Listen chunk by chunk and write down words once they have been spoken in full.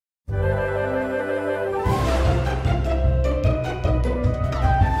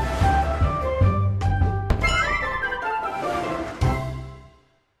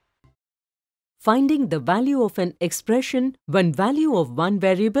finding the value of an expression when value of one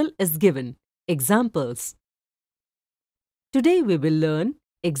variable is given. Examples. Today we will learn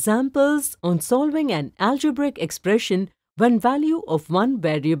examples on solving an algebraic expression when value of one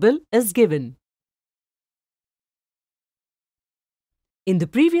variable is given. In the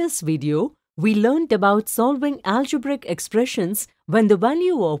previous video, we learned about solving algebraic expressions when the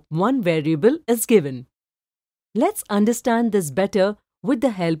value of one variable is given. Let's understand this better with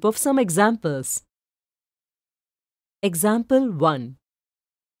the help of some examples. Example 1.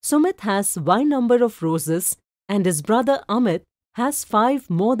 Sumit has y number of roses and his brother Amit has 5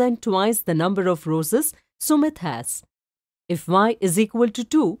 more than twice the number of roses Sumit has. If y is equal to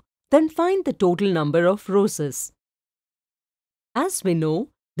 2, then find the total number of roses. As we know,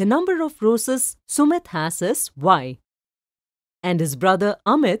 the number of roses Sumit has is y, and his brother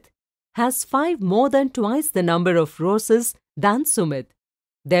Amit has 5 more than twice the number of roses than Sumit.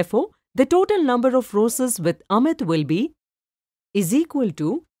 Therefore, the total number of roses with Amit will be is equal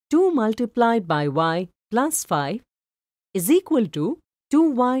to 2 multiplied by y plus 5 is equal to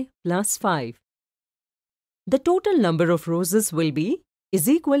 2y plus 5. The total number of roses will be is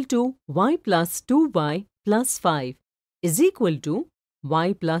equal to y plus 2y plus 5 is equal to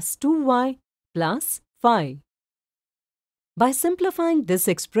y plus 2y plus 5. By simplifying this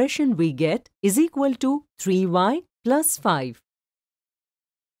expression, we get is equal to 3y plus 5.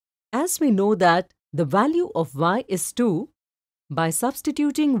 As we know that the value of y is 2, by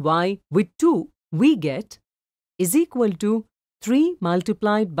substituting y with 2, we get is equal to 3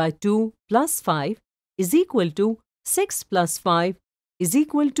 multiplied by 2 plus 5 is equal to 6 plus 5 is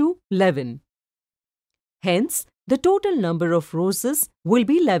equal to 11. Hence, the total number of roses will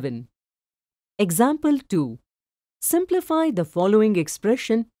be 11. Example 2. Simplify the following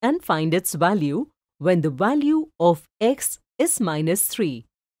expression and find its value when the value of x is minus 3.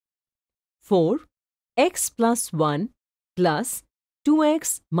 4. X plus 1 plus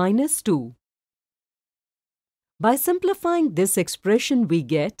 2x minus 2. By simplifying this expression, we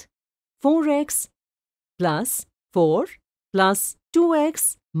get 4x plus 4 plus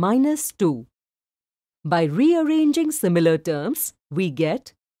 2x minus 2. By rearranging similar terms, we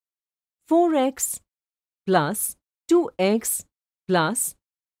get 4x plus 2x plus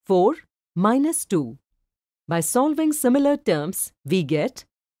 4 minus 2. By solving similar terms, we get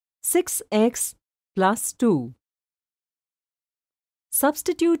 6x plus 2.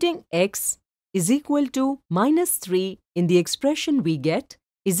 Substituting x is equal to minus 3 in the expression, we get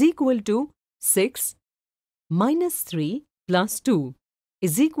is equal to 6 minus 3 plus 2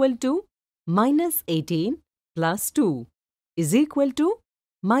 is equal to minus 18 plus 2 is equal to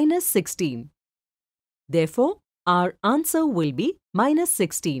minus 16. Therefore, our answer will be minus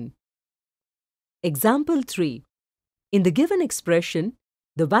 16. Example 3. In the given expression,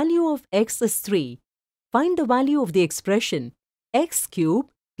 the value of x is 3. Find the value of the expression x cube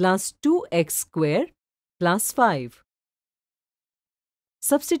plus 2x square plus 5.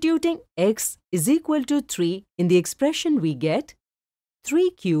 Substituting x is equal to 3 in the expression, we get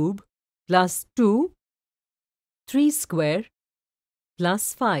 3 cube plus 2, 3 square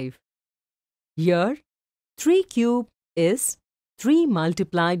plus 5. Here, 3 cube is 3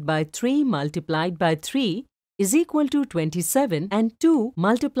 multiplied by 3 multiplied by 3 is equal to 27, and 2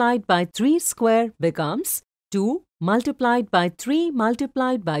 multiplied by 3 square becomes 2 multiplied by 3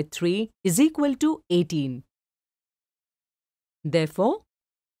 multiplied by 3 is equal to 18. Therefore,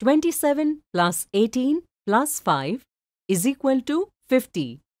 27 plus 18 plus 5 is equal to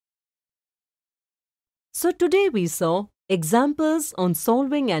 50. So today we saw examples on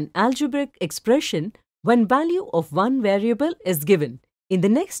solving an algebraic expression when value of one variable is given. In the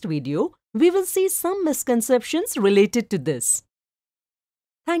next video, we will see some misconceptions related to this.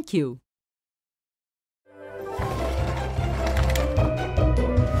 Thank you.